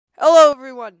Hello,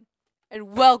 everyone,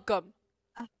 and welcome.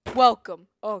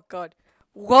 Oh, God.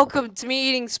 Welcome to me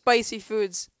eating spicy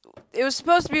foods. It was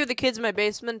supposed to be with the kids in my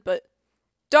basement, but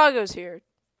Doggo's here.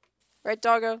 Right,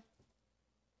 Doggo?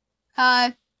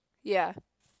 Hi. Yeah.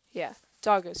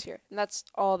 Doggo's here, and that's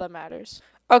all that matters.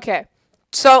 Okay,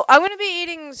 so I'm gonna be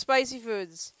eating spicy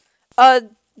foods.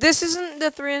 This isn't the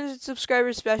 300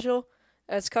 subscriber special.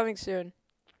 It's coming soon.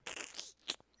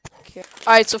 Okay.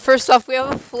 Alright, so first off, we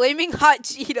have a flaming hot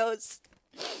Cheetos.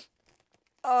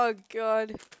 Oh,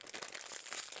 God.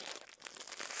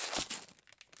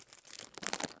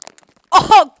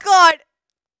 Oh, God!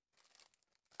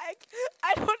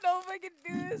 I don't know if I can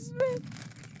do this, man.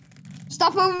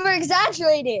 Stop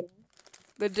over-exaggerating.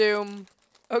 The doom.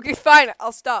 Okay, fine.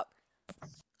 I'll stop.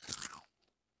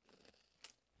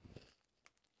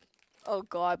 Oh,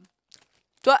 God.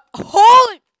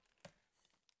 Holy!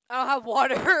 I don't have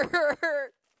water.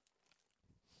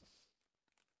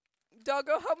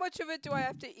 Doggo, how much of it do I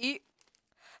have to eat?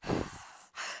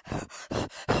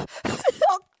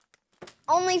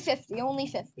 Only 50. Only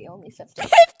 50. 50!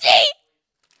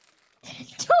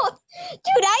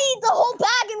 Dude, I eat the whole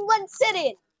bag in one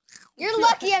sitting. You're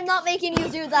lucky I'm not making you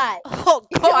do that. Oh,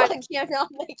 You're God. lucky I'm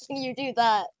not making you do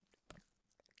that.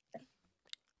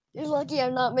 You're lucky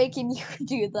I'm not making you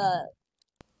do that.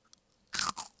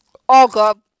 Oh,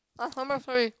 God. That's number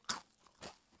 3.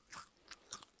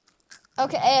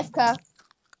 Okay, AFK.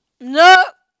 No!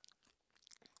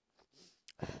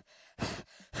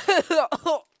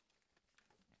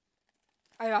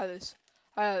 I got this.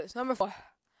 Number 4.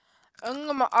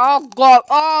 Oh, God.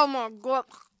 Oh, my God.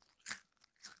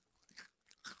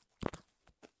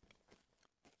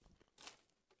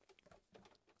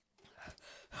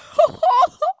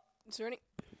 Is there any?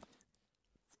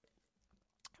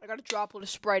 I got a droplet of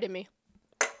Sprite in me.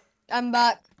 I'm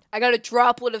back. I got a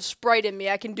droplet of Sprite in me.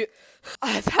 I can do.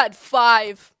 I've had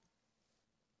 5.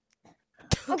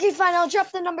 Okay, fine. I'll drop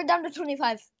the number down to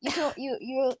 25.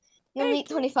 You'll need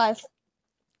 25.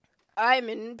 I'm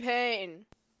in pain.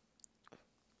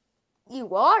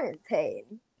 You are in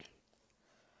pain.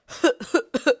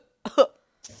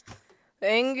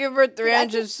 Thank you for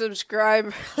 300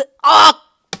 subscribers. Ah!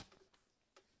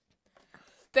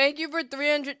 Thank you for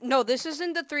 300. No, this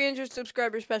isn't the 300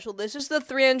 subscriber special. This is the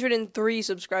 303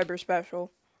 subscriber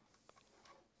special.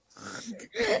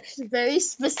 Very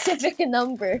specific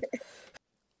number.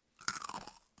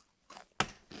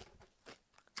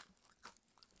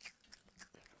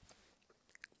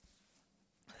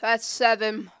 That's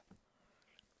 7.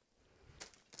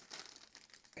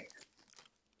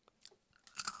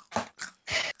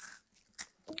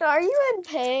 Are you in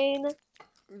pain?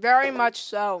 Very much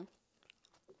so.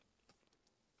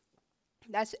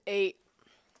 That's 8.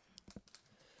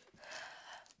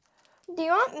 Do you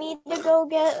want me to go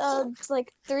get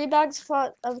like 3 bags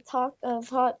of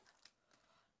hot?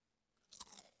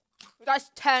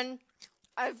 That's 10.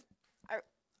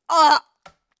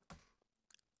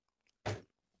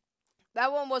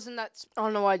 That one wasn't that. I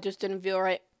don't know why I just didn't feel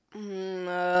right.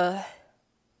 I'm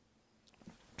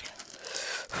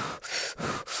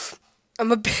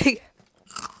a big.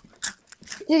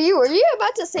 Were you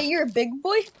about to say you're a big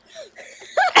boy?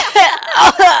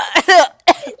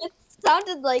 It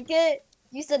sounded like it.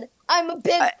 You said, I'm a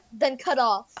big, then cut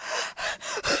off.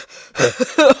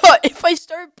 If I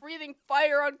start breathing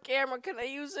fire on camera, can I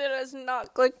use it as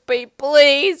not clickbait,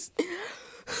 please?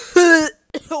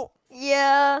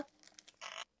 Yeah.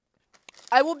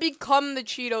 I will become the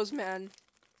Cheetos man.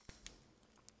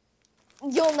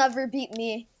 You'll never beat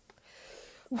me.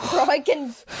 Bro, I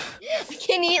can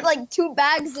eat like 2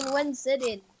 bags in one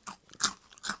sitting.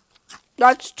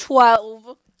 That's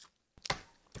 12.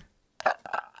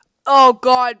 Oh,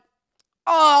 God.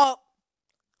 Oh.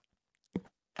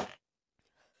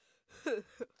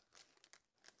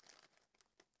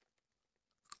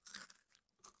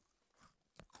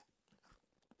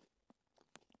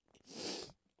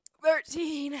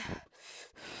 $13.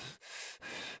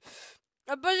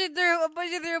 I push it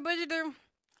through.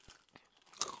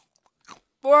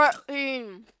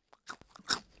 14.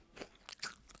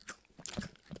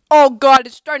 Oh, God,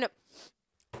 it's starting to.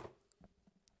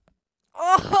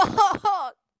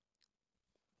 Oh.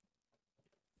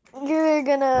 You're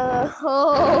gonna,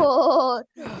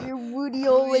 you're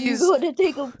Woody-O and you're gonna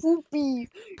take a poopy.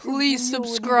 Please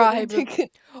subscribe.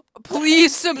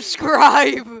 Please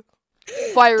subscribe.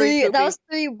 Fiery poopy. That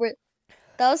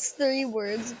was 3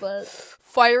 words, but.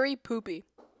 Fiery poopy.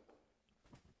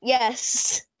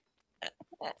 Yes.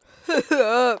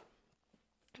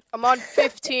 I'm on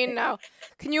 15 now.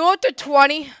 Can you go to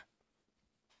 20?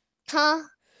 Huh?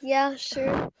 Yeah,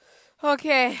 sure.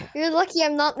 Okay. You're lucky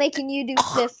I'm not making you do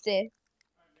 50.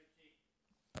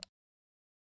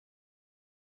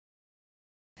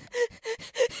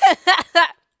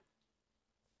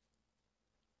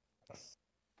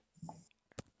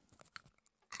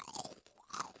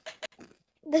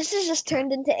 This has just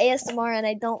turned into ASMR and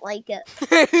I don't like it.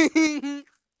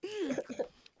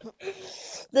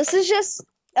 This is just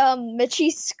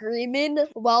Mitchie screaming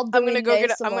while I'm gonna doing go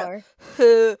get. ASMR.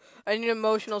 I need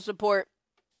emotional support.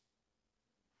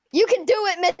 You can do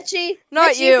it, Mitchie.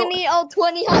 Not Mitchie, you. can eat all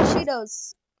 20 hot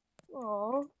Cheetos.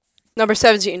 Aww. Number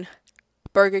 17,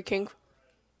 Burger King.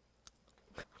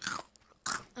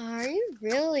 Are you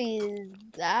really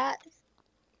that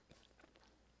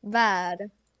bad?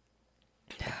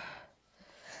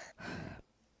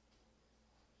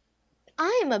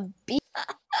 I am a B.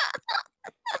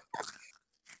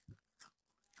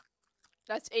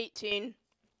 That's 18.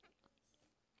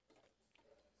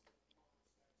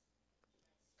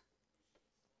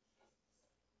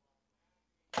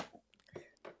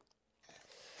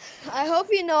 I hope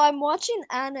you know I'm watching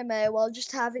anime while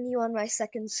just having you on my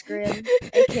second screen,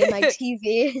 aka my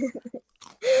TV.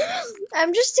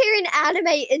 I'm just hearing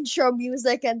anime intro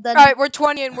music and then. All right, we're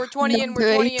 20 in. We're 20 in.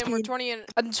 We're Number 20 in. We're 18. 20 in.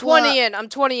 I'm 20 What? in. I'm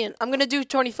 20 in. I'm gonna do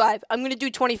 25. I'm gonna do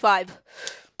 25.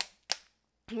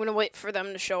 I'm gonna wait for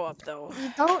them to show up though.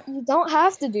 You don't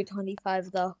have to do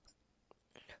 25 though.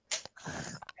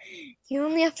 You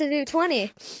only have to do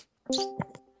 20.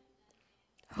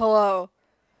 Hello.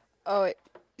 Oh wait,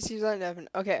 she's not Devin.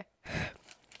 Okay,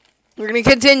 we're gonna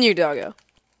continue, doggo.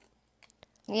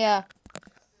 Yeah.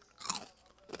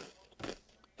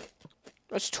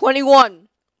 That's 21.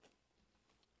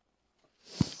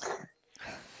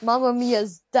 Mamma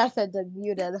Mia's definitely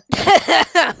muted.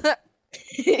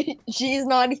 She's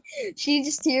not. She's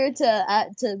just here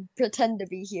to pretend to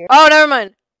be here. Oh, never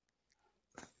mind.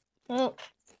 Oh.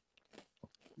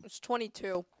 It's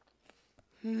 22.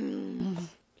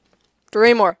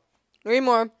 3 more. 3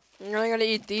 more. I'm only gonna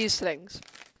eat these things.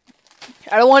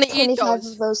 I don't want to eat 25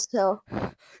 those. of those too.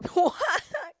 What?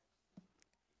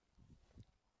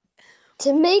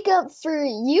 To make up for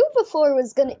you before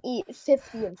was gonna eat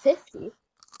 50 and 50.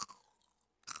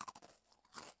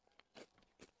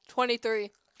 23.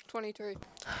 23.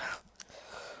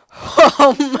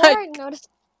 Oh my.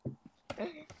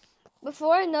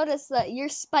 Before I noticed that your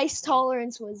spice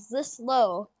tolerance was this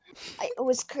low, it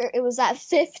was at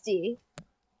 50.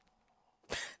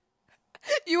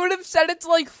 You would have said it's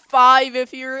like 5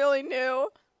 if you really knew.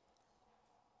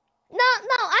 No,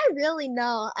 I really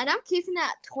know, and I'm keeping it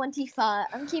at 25.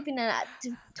 I'm keeping it at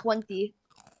 20.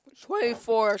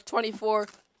 24. 24.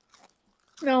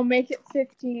 No, make it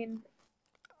 15.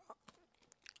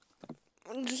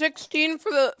 16 for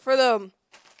the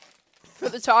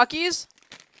Takis.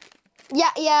 Yeah.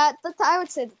 I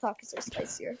would say the Takis are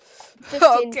spicier.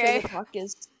 15 Okay. for the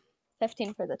Takis.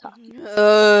 15 for the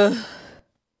Takis.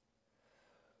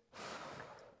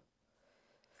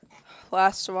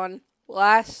 Last one.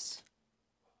 Last.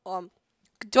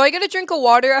 Do I get a drink of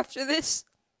water after this?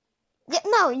 Yeah,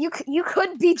 no, you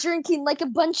could be drinking like a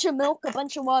bunch of milk, a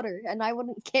bunch of water, and I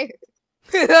wouldn't care.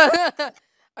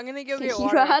 I'm gonna give you You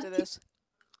water had after to- this.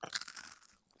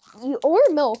 Or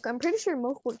milk. I'm pretty sure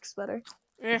milk works better.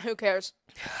 Who cares?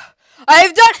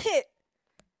 I've done it!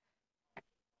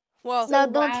 Well, Now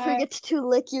don't forget to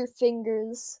lick your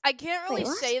fingers. I can't really Wait,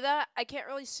 what? say that. I can't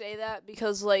really say that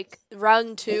because, like,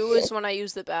 round 2 is when I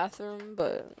use the bathroom,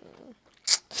 but,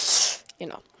 you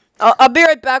know. I'll be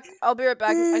right back. I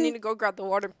need to go grab the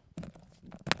water.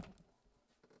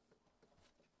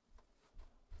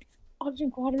 I'll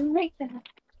drink water right now.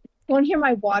 Want to hear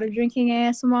my water drinking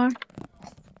ASMR?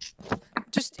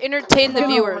 Just entertain the No.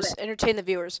 viewers. Entertain the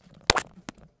viewers.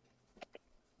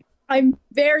 I'm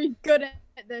very good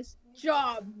at this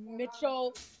job,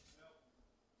 Mitchell.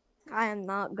 I am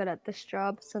not good at this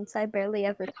job since I barely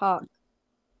ever talk.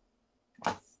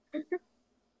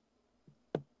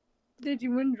 Did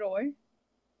you enjoy?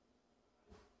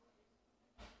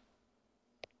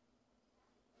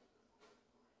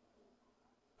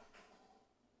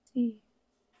 See.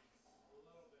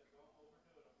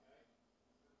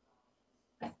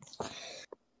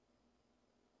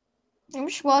 I'm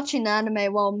just watching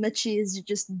anime while Mitchie is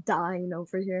just dying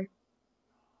over here.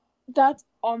 That's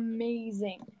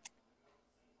amazing.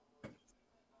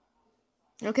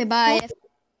 Okay, bye.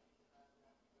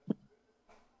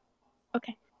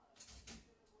 Okay.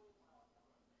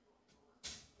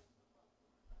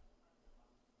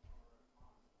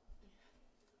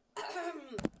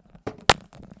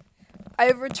 I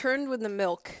have returned with the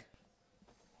milk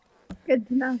Good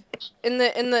to know. in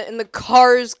the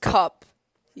car's cup.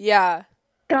 Yeah.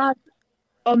 God,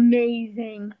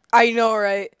 amazing. I know,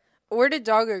 right? Where did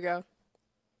Dogger go?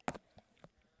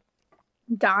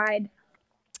 Died.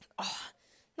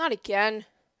 Not again. I'm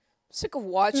sick of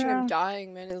watching him Yeah.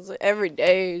 dying, man. It's like every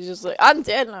day. He's just like, I'm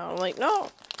dead now. I'm like, no.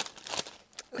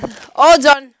 All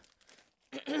done.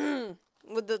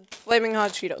 With the flaming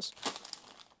hot Cheetos.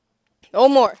 No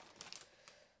more.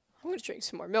 I'm gonna drink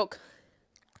some more milk.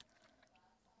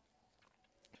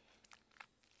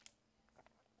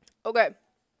 Okay.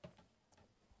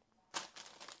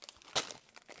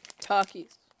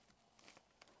 Talkies.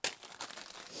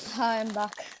 Hi, I'm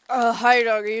back. Hi,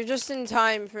 Dogger. You're just in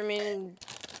time for me to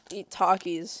eat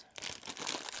Talkies.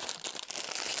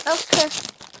 Okay.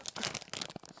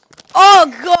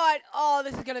 Oh, God. Oh,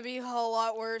 this is gonna be a whole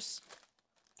lot worse.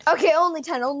 Okay, only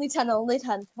 10, only 10, only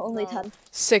 10, only No. 10.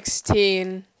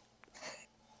 16.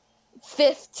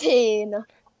 15.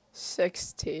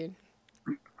 16.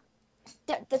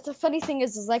 That's the funny thing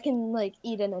is I can, like,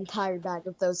 eat an entire bag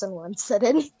of those in one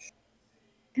sitting.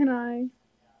 Can I?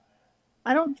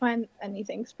 I don't find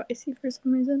anything spicy for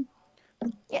some reason.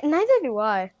 Yeah, neither do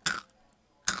I.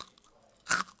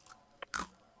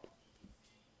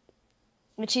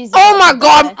 Mitchie's Oh, my about to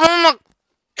God. die. Oh, my.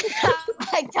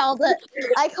 I called it.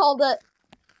 I called it.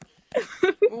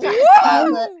 Woo!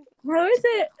 Called it. How is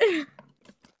it?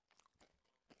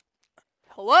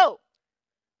 Hello.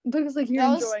 Looks like you're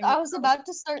I enjoying was it. about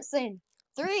to start saying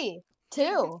 3,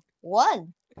 2,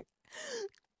 1.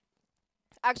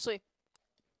 Actually,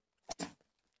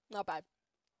 not bad.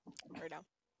 Right now.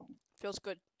 Feels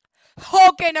good.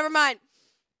 Okay, never mind.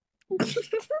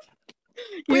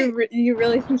 You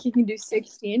really think you can do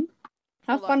 16?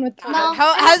 Have Hold fun on, with hold that. on. No,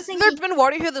 How, I don't has think there he- been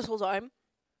water here this whole time?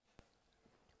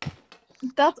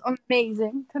 That's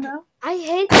amazing to know. I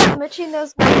hate that Mitchie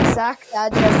knows my exact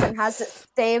address and has it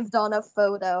saved on a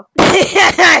photo.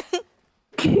 That's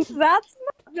not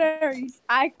very.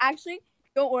 I actually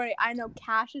don't worry. I know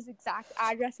Cash's exact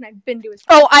address, and I've been to his.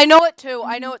 Oh, I know it too.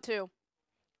 I know it too.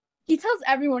 He tells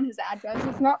everyone his address.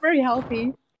 It's not very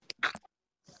healthy.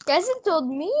 Guys, he told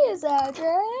me his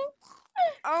address.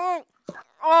 Oh,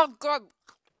 God.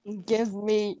 Give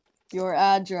me your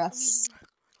address.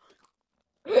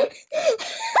 I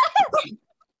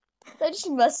just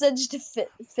messaged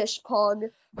Fishpong.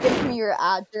 Give me your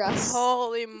address.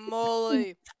 Holy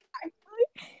moly.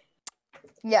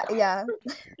 Yeah.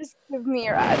 Just give me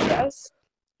your address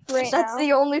right That's now.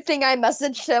 the only thing I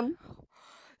messaged him.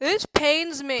 This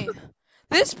pains me.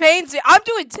 This pains me. I'm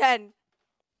doing 10.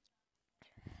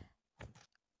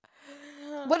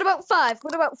 What about 5?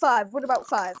 What about 5? What about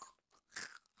 5?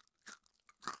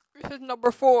 This is number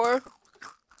 4.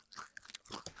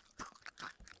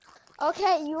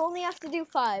 Okay, you only have to do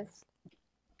 5.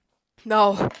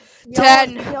 No. You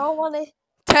 10. You don't want to.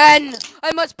 10.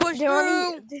 I must push You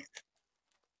through. don't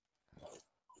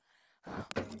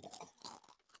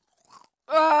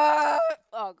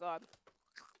Oh, God.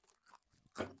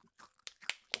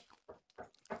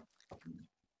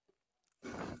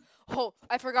 Oh,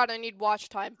 I forgot I need watch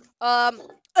time. Oh,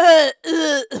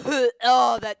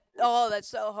 that's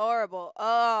so horrible.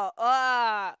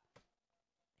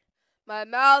 My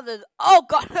mouth is, oh,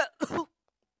 God.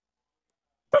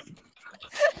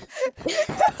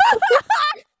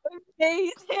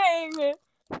 Amazing.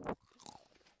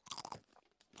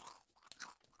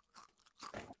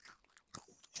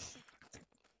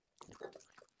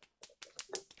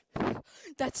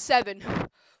 That's 7.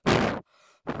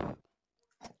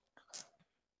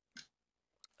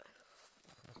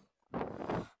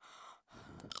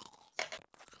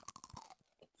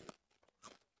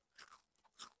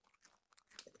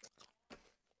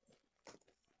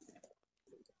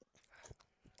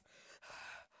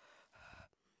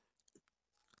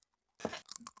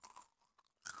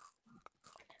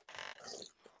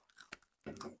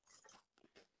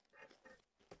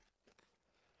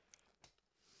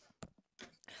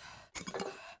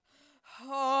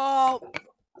 Oh.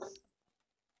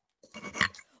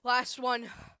 Last one.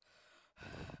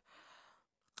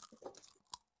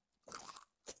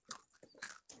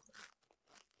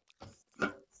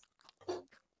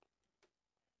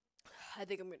 I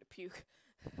think I'm gonna puke.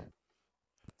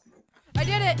 I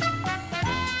did it!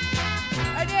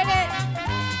 I did it!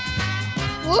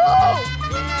 Woo! Oh,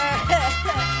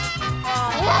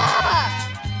 Yeah!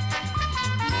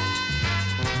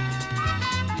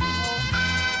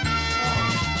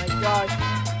 my gosh.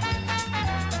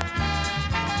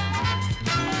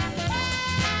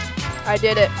 I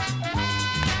did it.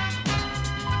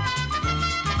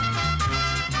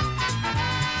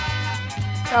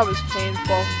 That was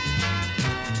painful.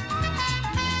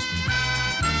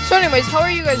 So anyways, how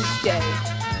are you guys' day?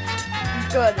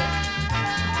 Good.